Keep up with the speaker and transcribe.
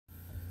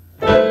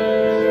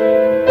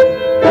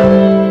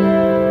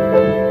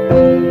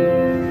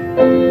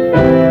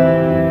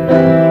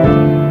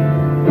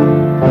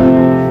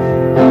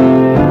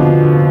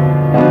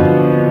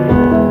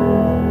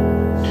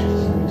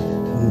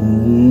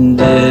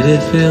Did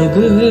it feel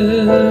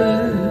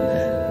good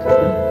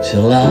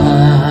till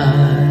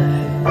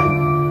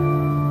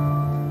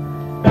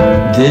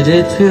did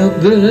it feel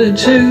good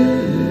to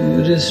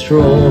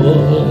destroy?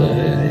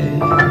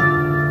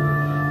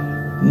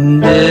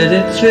 Did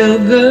it feel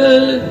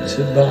good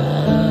to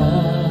buy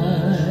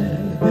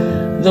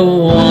the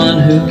one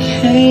who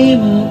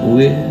came up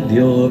with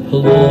your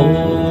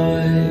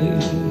ploy?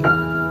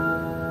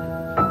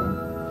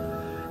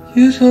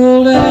 You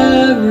told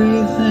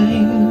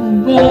everything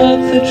but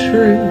the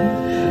truth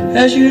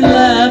as you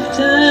laughed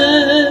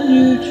and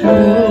you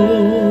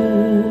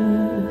joked,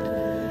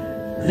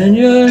 and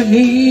your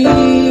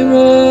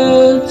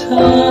hero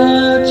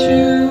taught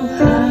you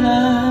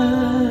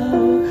how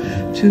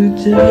to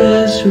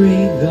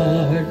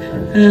disregard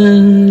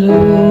and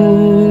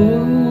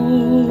oath.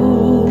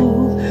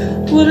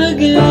 What a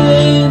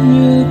game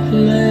you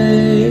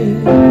play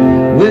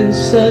with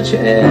such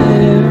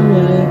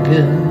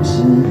arrogance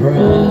and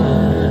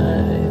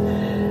pride,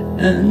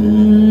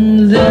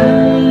 and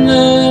then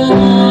the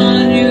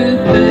one you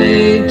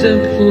paid to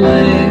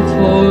play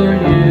for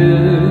you,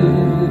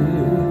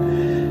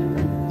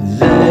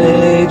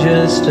 they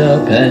just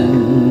up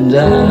and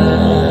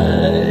died.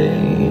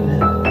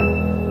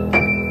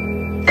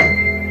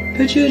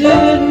 But you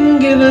didn't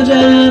give a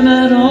damn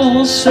at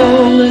all,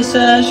 soulless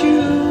as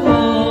you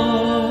are.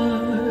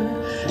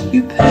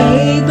 You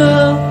paid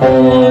the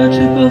whore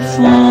to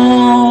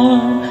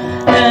perform,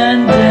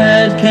 and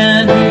dead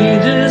can't be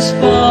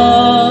disbarred.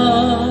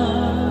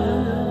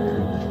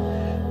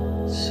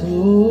 So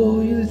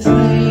you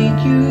think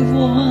you've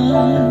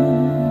won,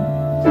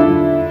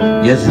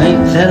 you think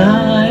that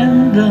I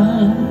am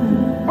done.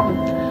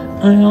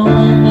 I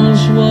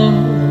almost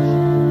was,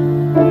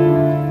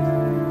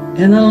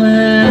 and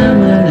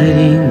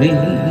eliminating me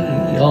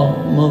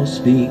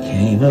almost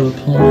became a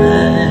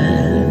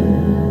plan.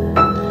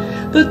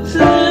 But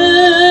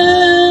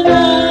then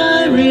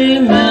I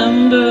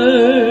remembered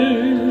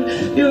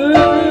your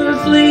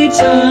earthly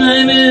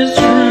time is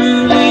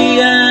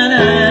truly at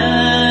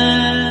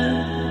hand.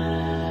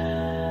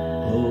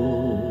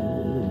 Oh,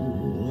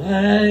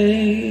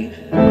 I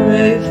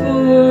pray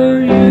for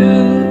you,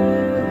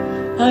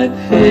 I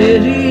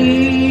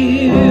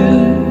pity you,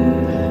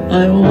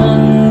 I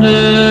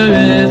wonder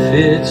if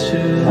it's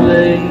too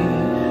late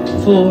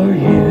for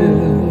you.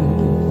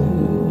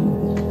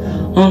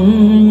 On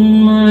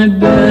my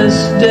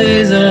best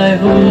days I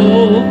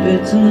hope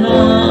it's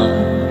not.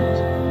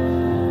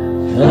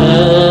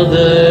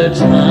 Other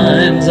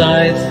times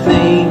I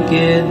think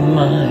it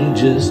might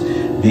just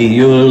be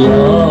your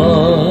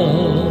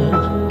lot.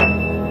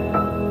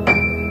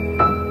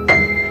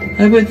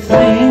 I would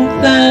think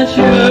that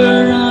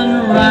you're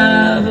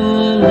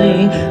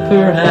unraveling,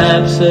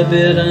 perhaps a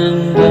bit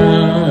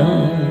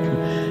undone,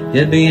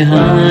 yet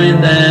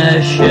behind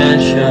that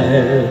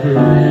Cheshire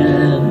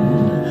grin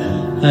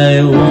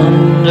I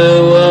wonder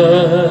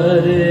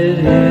what it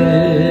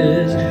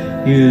is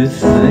you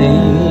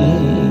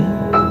think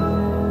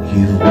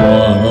you've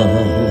won.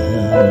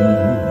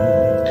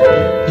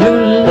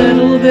 Your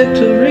little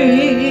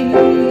victory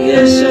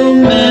is so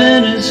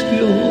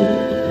minuscule,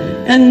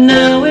 and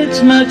now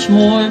it's much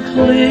more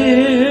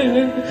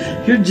clear.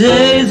 Your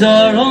days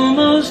are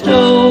almost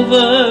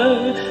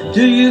over.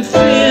 Do you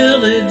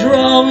feel it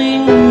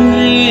drawing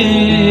near?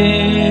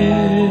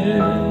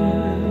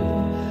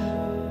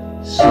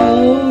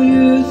 So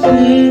you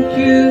think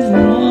you've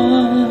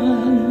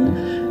won,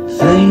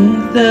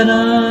 think that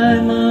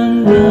I'm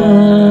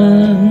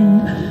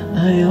undone.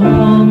 I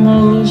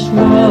almost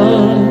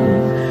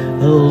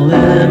was,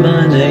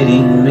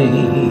 eliminating me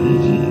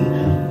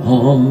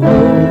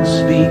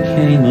almost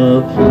became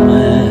a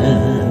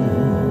plan.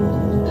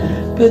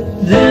 But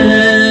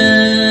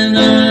then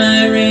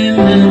I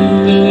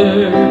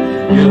remember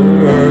your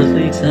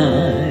earthly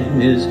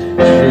time is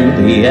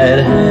truly at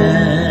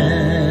hand.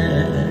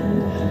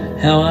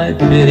 How I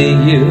pity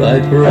you,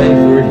 I pray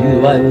for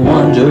you, I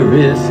wonder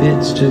if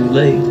it's too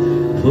late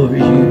for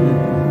you.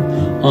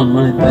 On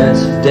my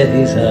best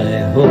days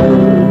I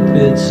hope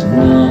it's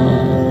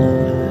not.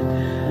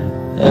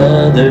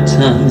 Other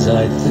times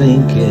I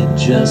think it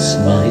just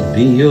might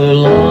be your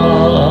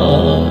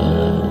lot.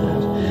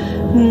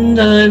 And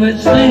I would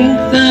think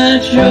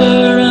that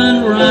you're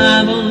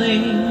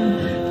unraveling,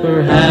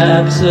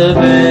 perhaps a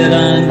bit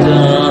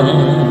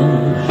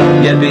undone,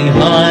 yet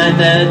behind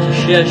that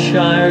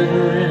Cheshire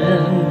grin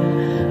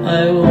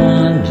I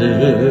wonder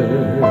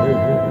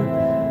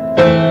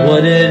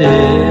what it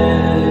is